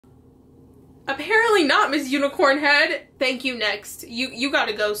Apparently not, Miss Unicorn Head. Thank you, next. You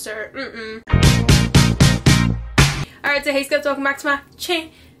gotta go, sir. Alright, so hey Scouts, welcome back to my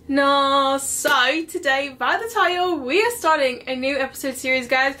channel. So today, by the title, we are starting a new episode series,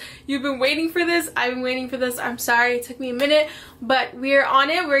 guys. You've been waiting for this. I've been waiting for this. I'm sorry it took me a minute, but we're on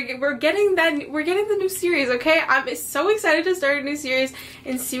it. We're getting the new series, okay? I'm so excited to start a new series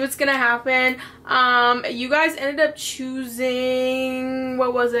and see what's gonna happen. You guys ended up choosing,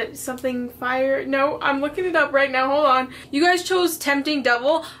 what was it? Something fire? No, I'm looking it up right now. Hold on. You guys chose Tempting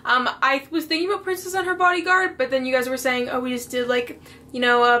Devil. I was thinking about Princess and Her Bodyguard, but then you guys were saying, oh, we just did like, you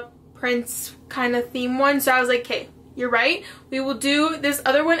know, a Prince kind of theme one. So I was like, okay, you're right. We will do this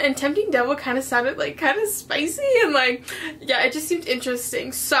other one. And Tempting Devil kind of sounded like kind of spicy and like, yeah, it just seemed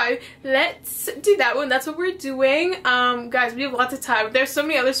interesting. So let's do that one. That's what we're doing. Guys, we have lots of time. There's so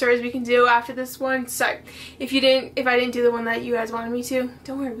many other stories we can do after this one. So if I didn't do the one that you guys wanted me to,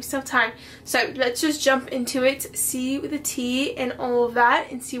 don't worry, we still have time. So let's just jump into it, see the tea and all of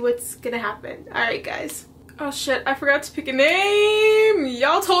that, and see what's gonna happen. All right, guys. Oh shit, I forgot to pick a name!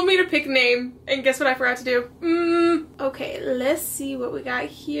 Y'all told me to pick a name, and guess what I forgot to do? Okay, let's see what we got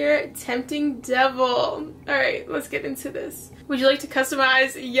here. Tempting Devil. Alright, let's get into this. Would you like to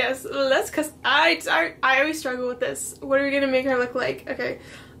customize? Yes, let's I always struggle with this. What are we gonna make her look like? Okay,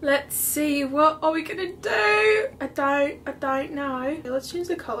 let's see. What are we gonna do? I don't know. Okay, let's change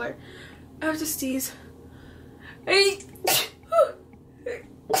the color. Oh, just these. Hey!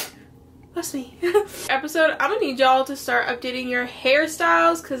 That's me. Episode, I'm gonna need y'all to start updating your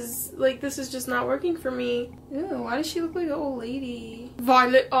hairstyles because like this is just not working for me. Ew, why does she look like an old lady?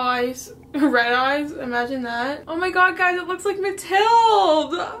 Violet eyes, red eyes, imagine that. Oh my god, guys, it looks like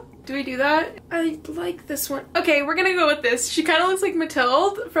Mathilde. Do we do that? I like this one. Okay, we're gonna go with this. She kind of looks like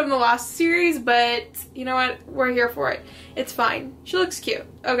Mathilde from the last series, but you know what? We're here for it. It's fine. She looks cute.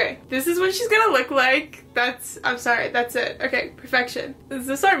 Okay, this is what she's gonna look like. I'm sorry, that's it. Okay, perfection. Is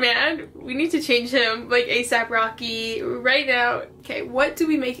this our man? We need to change him like ASAP Rocky right now. Okay, what do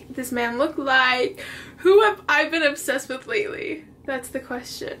we make this man look like? Who have I been obsessed with lately? That's the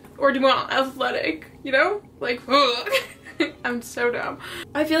question. Or do you want athletic? You know? Like, I'm so dumb.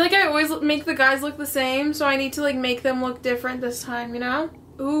 I feel like I always make the guys look the same, so I need to like make them look different this time, you know?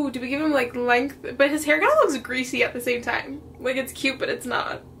 Ooh, do we give him like length? But his hair kind of looks greasy at the same time. Like it's cute, but it's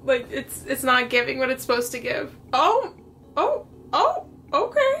not. Like it's not giving what it's supposed to give. Oh,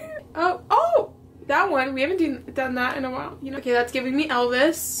 okay. Oh, that one. We haven't done that in a while, you know? Okay, that's giving me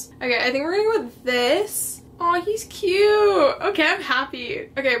Elvis. Okay, I think we're gonna go with this. Oh, he's cute. Okay, I'm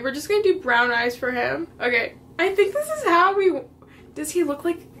happy. Okay, we're just gonna do brown eyes for him. Okay. I think this is how does he look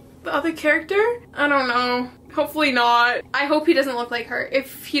like the other character? I don't know. Hopefully not. I hope he doesn't look like her.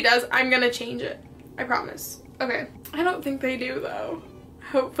 If he does, I'm gonna change it. I promise. Okay. I don't think they do though.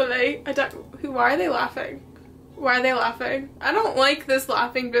 Hopefully. Why are they laughing? Why are they laughing? I don't like this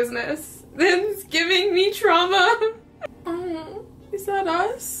laughing business. It's giving me trauma. Oh, is that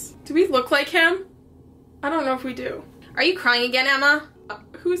us? Do we look like him? I don't know if we do. Are you crying again, Emma?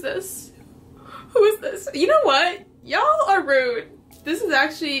 Who's this? Who is this? You know what? Y'all are rude. This is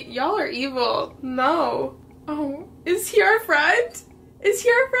actually, y'all are evil. No. Oh, is he our friend? Is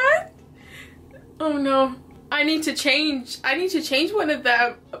he our friend? Oh no. I need to change one of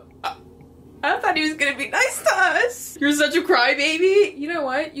them. I thought he was gonna be nice to us. You're such a crybaby. You know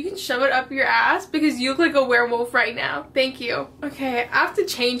what? You can shove it up your ass because you look like a werewolf right now. Thank you. Okay, I have to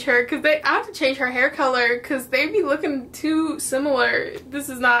change her because I have to change her hair color because they be looking too similar. This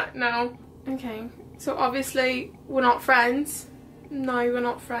is not, no. Okay, so obviously we're not friends. No, we're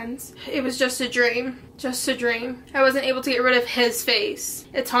not friends. It was just a dream. Just a dream. I wasn't able to get rid of his face.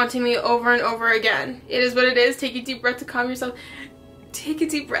 It's haunting me over and over again. It is what it is. Take a deep breath to calm yourself. Take a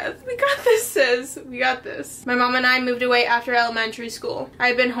deep breath. We got this, sis. We got this. My mom and I moved away after elementary school. I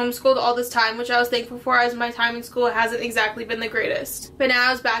had been homeschooled all this time, which I was thankful for as my time in school hasn't exactly been the greatest. But now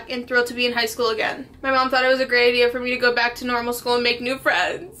I was back and thrilled to be in high school again. My mom thought it was a great idea for me to go back to normal school and make new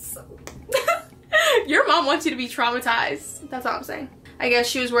friends. Your mom wants you to be traumatized. That's all I'm saying. I guess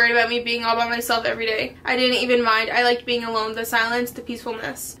she was worried about me being all by myself every day. I didn't even mind. I liked being alone, the silence, the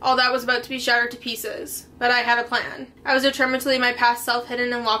peacefulness. All that was about to be shattered to pieces. But I had a plan. I was determined to leave my past self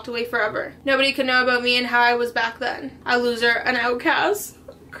hidden and locked away forever. Nobody could know about me and how I was back then. A loser, an outcast.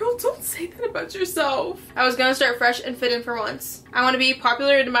 Girl, don't say that about yourself. I was gonna start fresh and fit in for once. I want to be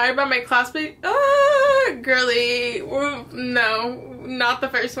popular and admired by my classmates. Girly. No, not the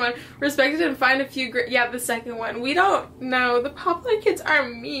first one. Respected and find a few yeah, the second one. We don't know. The popular kids are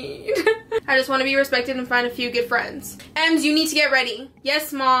mean. I just want to be respected and find a few good friends. Ems, you need to get ready.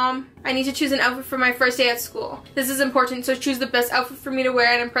 Yes, Mom. I need to choose an outfit for my first day at school. This is important, so choose the best outfit for me to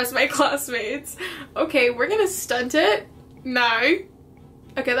wear and impress my classmates. Okay, we're gonna stunt it. No.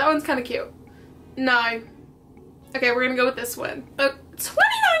 Okay, that one's kind of cute. No. Okay, we're gonna go with this one.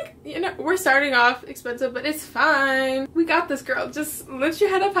 29! You know, we're starting off expensive, but it's fine. We got this, girl. Just lift your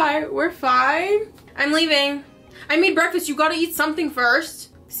head up high. We're fine. I'm leaving. I made breakfast. You gotta eat something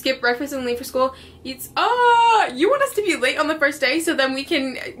first. Skip breakfast and leave for school. Eats. Oh, you want us to be late on the first day so then we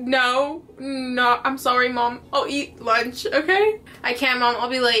can. No, I'm sorry, Mom. I'll eat lunch, okay? I can't, Mom. I'll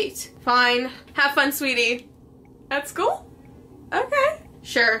be late. Fine. Have fun, sweetie. At school? Okay.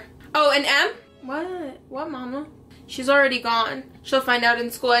 Sure. Oh, and M? What, Mama? She's already gone. She'll find out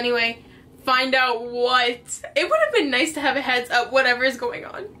in school anyway. Find out what? It would have been nice to have a heads up whatever is going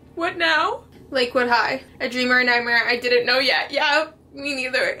on. What now? Lakewood High. A dream or a nightmare I didn't know yet. Yeah, me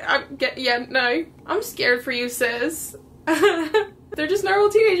neither. No. I'm scared for you, sis. They're just normal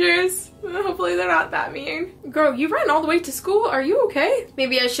teenagers. Hopefully they're not that mean. Girl, you ran all the way to school? Are you okay?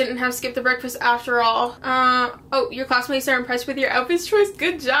 Maybe I shouldn't have skipped the breakfast after all. Oh, your classmates are impressed with your outfit choice?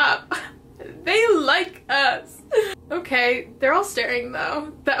 Good job. They like us. Okay, they're all staring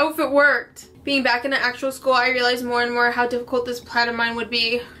though. The outfit worked. Being back in the actual school, I realized more and more how difficult this plan of mine would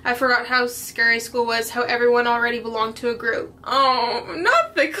be. I forgot how scary school was, how everyone already belonged to a group. Oh,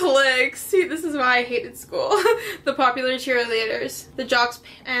 not the cliques. See, this is why I hated school. The popular cheerleaders. The jocks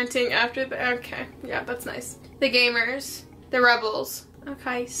panting after the... Okay, yeah, that's nice. The gamers. The rebels.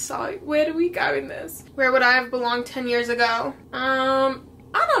 Okay, so where do we go in this? Where would I have belonged 10 years ago? I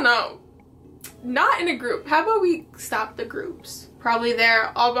don't know. Not in a group. How about we stop the groups? Probably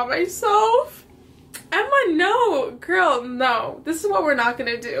there all by myself. Emma, no. Girl, no. This is what we're not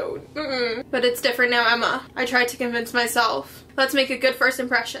gonna do. But it's different now, Emma. I tried to convince myself. Let's make a good first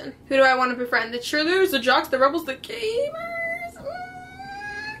impression. Who do I want to befriend? The cheerleaders, the jocks, the rebels, the gamers?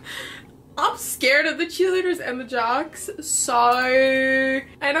 I'm scared of the cheerleaders and the jocks. So,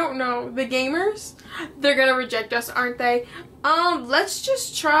 I don't know. The gamers? They're gonna reject us, aren't they? Let's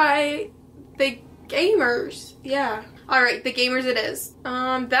just try the gamers. Yeah. Alright, the gamers it is.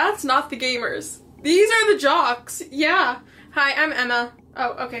 That's not the gamers. These are the jocks. Yeah. Hi, I'm Emma.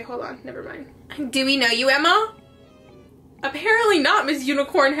 Oh, okay, hold on. Never mind. Do we know you, Emma? Apparently not, Miss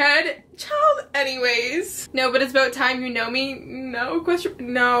Unicorn Head. Child, anyways. No, but it's about time you know me. No? Question?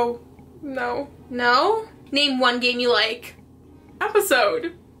 No. No. No? Name one game you like.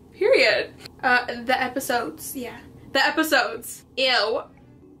 Episode. Period. The episodes. Yeah. The episodes. Ew.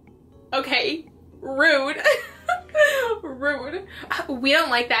 Okay. Rude. Rude. We don't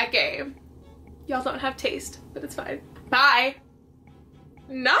like that game. Y'all don't have taste, but it's fine. Bye.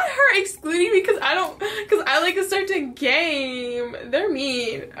 Not her excluding me because I like a certain game. They're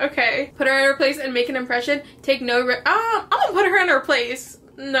mean. Okay. Put her in her place and make an impression. Take no I'm gonna put her in her place.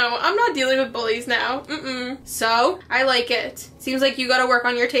 No, I'm not dealing with bullies now. So, I like it. Seems like you gotta work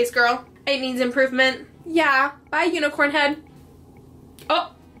on your taste, girl. It needs improvement. Yeah. Bye, Unicorn Head.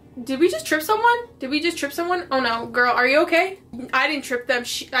 Oh. Did we just trip someone? Did we just trip someone? Oh no, girl, are you okay? I didn't trip them.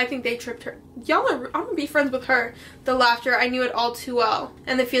 I think they tripped her. I'm gonna be friends with her. The laughter, I knew it all too well.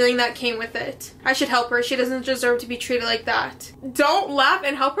 And the feeling that came with it. I should help her. She doesn't deserve to be treated like that. Don't laugh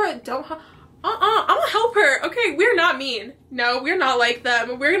and help her. Don't I'm gonna help her. Okay, we're not mean. No, we're not like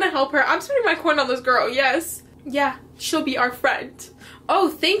them. We're gonna help her. I'm spending my coin on this girl, yes. Yeah, she'll be our friend. Oh,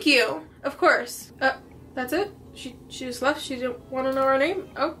 thank you. Of course. That's it? She just left. She didn't want to know our name?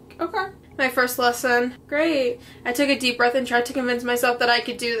 Oh, okay. My first lesson. Great. I took a deep breath and tried to convince myself that I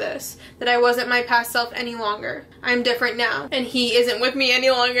could do this. That I wasn't my past self any longer. I'm different now. And he isn't with me any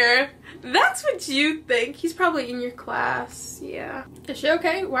longer. That's what you think. He's probably in your class. Yeah. Is she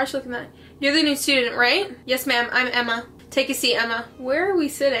okay? Why is she looking at that? You're the new student, right? Yes, ma'am. I'm Emma. Take a seat, Emma. Where are we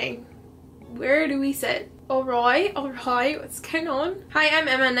sitting? Where do we sit? Alright. What's going on? Hi, I'm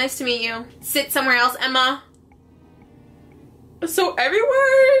Emma. Nice to meet you. Sit somewhere else, Emma. So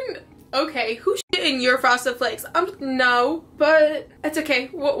everyone, okay, who's shit in your Frosted Flakes? No, but it's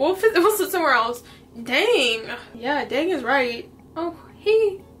okay. We'll sit somewhere else. Dang. Yeah, dang is right. Oh,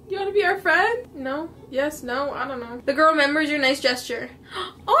 hey, you want to be our friend? No, yes, no, I don't know. The girl remembers your nice gesture.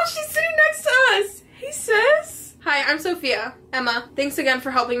 Oh, she's sitting next to us. Hey, sis. Hi, I'm Sophia. Emma, thanks again for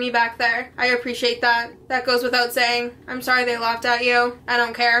helping me back there. I appreciate that. That goes without saying. I'm sorry they laughed at you. I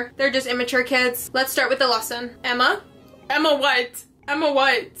don't care. They're just immature kids. Let's start with the lesson. Emma? Emma what? Emma,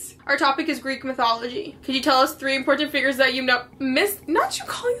 what? Our topic is Greek mythology. Could you tell us 3 important figures that you know? Not you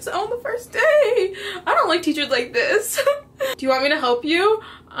calling us out on the first day. I don't like teachers like this. Do you want me to help you?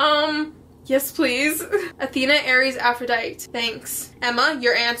 Yes, please. Athena, Ares, Aphrodite. Thanks. Emma,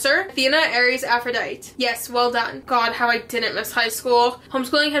 your answer? Athena, Ares, Aphrodite. Yes, well done. God, how I didn't miss high school.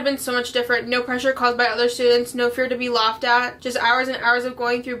 Homeschooling had been so much different. No pressure caused by other students, no fear to be laughed at. Just hours and hours of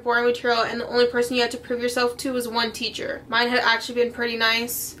going through boring material, and the only person you had to prove yourself to was one teacher. Mine had actually been pretty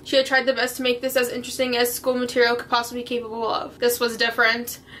nice. She had tried the best to make this as interesting as school material could possibly be capable of. This was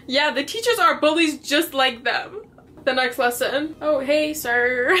different. Yeah, the teachers are bullies just like them. The next lesson. Oh, hey,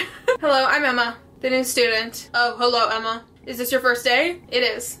 sir. Hello, I'm Emma, the new student. Oh, hello, Emma. Is this your first day? It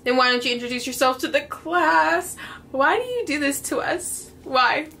is. Then why don't you introduce yourself to the class? Why do you do this to us?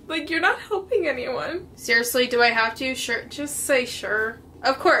 Why? Like, you're not helping anyone. Seriously, do I have to? Sure, just say sure.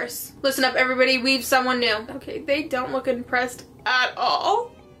 Of course. Listen up, everybody. We've someone new. Okay, they don't look impressed at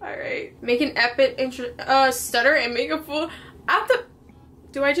all. Alright. Make an epic stutter and make a fool at the...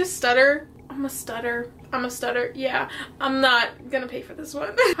 Do I just stutter? I'm a stutter. Yeah, I'm not gonna pay for this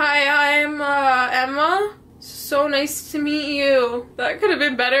one. Hi, I'm Emma. So nice to meet you. That could have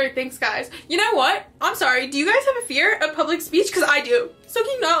been better. Thanks, guys. You know what? I'm sorry. Do you guys have a fear of public speech? Because I do. So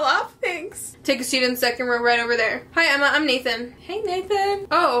can you not laugh? Thanks. Take a seat in the second row right over there. Hi, Emma. I'm Nathan. Hey, Nathan.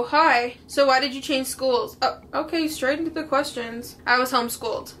 Oh, hi. So why did you change schools? Okay, straight into the questions. I was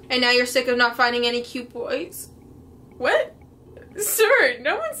homeschooled. And now you're sick of not finding any cute boys? What? Sir,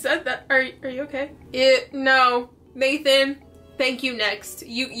 no one said that. Are you okay? No. Nathan, thank you. Next.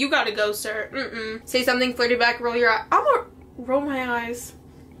 You gotta go, sir. Say something flirty back, roll your eye. I'm gonna roll my eyes.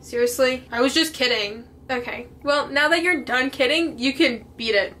 Seriously? I was just kidding. Okay. Well, now that you're done kidding, you can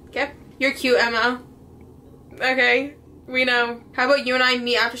beat it. Okay? You're cute, Emma. Okay. We know. How about you and I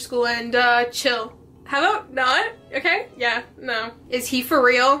meet after school and chill? How about not? Okay? Yeah. No. Is he for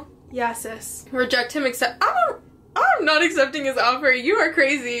real? Yeah, sis. Reject him except I'm not accepting his offer. You are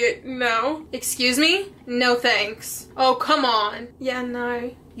crazy. No. Excuse me? No thanks. Oh, come on. Yeah,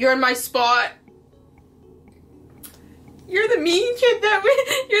 no. You're in my spot. You're the mean kid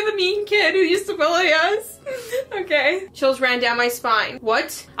you're the mean kid who used to bully us. Okay. Chills ran down my spine.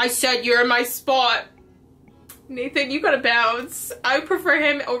 What? I said you're in my spot. Nathan, you gotta bounce. I prefer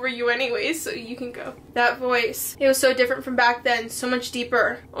him over you anyway, so you can go. That voice. It was so different from back then, so much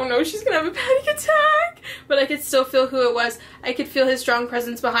deeper. Oh no, she's gonna have a panic attack. But I could still feel who it was. I could feel his strong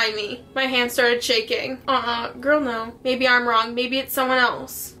presence behind me. My hand started shaking. Girl, no. Maybe I'm wrong. Maybe it's someone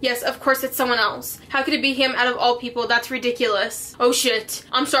else. Yes, of course it's someone else. How could it be him out of all people? That's ridiculous. Oh shit.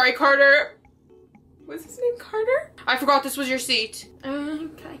 I'm sorry, Carter. Was his name Carter? I forgot this was your seat.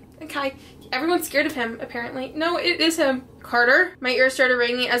 Okay. Everyone's scared of him, apparently. No, it is him. Carter? My ears started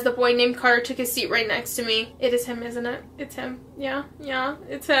ringing as the boy named Carter took his seat right next to me. It is him, isn't it? It's him. Yeah,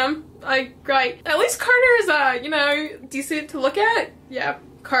 it's him. Right. At least Carter is, decent to look at. Yeah.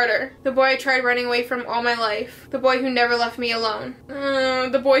 Carter. The boy I tried running away from all my life. The boy who never left me alone.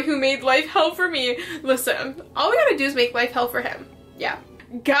 The boy who made life hell for me. Listen, all we gotta do is make life hell for him. Yeah.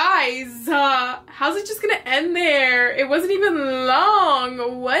 Guys, how's it just gonna end there? It wasn't even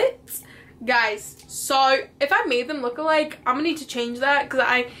long. What? Guys, so if I made them look alike, I'm gonna need to change that because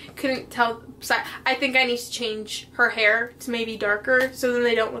I couldn't tell. I think I need to change her hair to maybe darker so then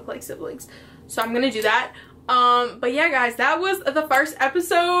they don't look like siblings. So I'm gonna do that. But yeah, guys, that was the first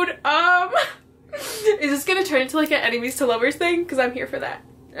episode. Is this gonna turn into like an enemies to lovers thing? Because I'm here for that.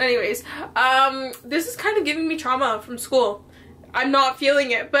 Anyways, this is kind of giving me trauma from school. I'm not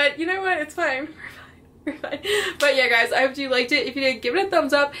feeling it, but you know what? It's fine. We're fine. But yeah, guys, I hope you liked it. If you did, give it a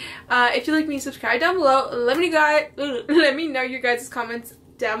thumbs up. If you like me, subscribe down below. Let me know your guys' comments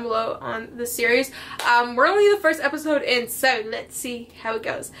down below on the series. We're only the first episode in, so let's see how it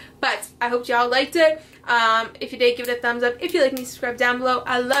goes. But I hope y'all liked it. If you did, give it a thumbs up. If you like me, subscribe down below.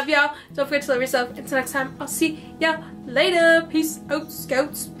 I love y'all. Don't forget to love yourself. Until next time, I'll see y'all later. Peace out,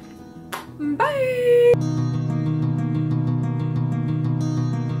 scouts. Bye.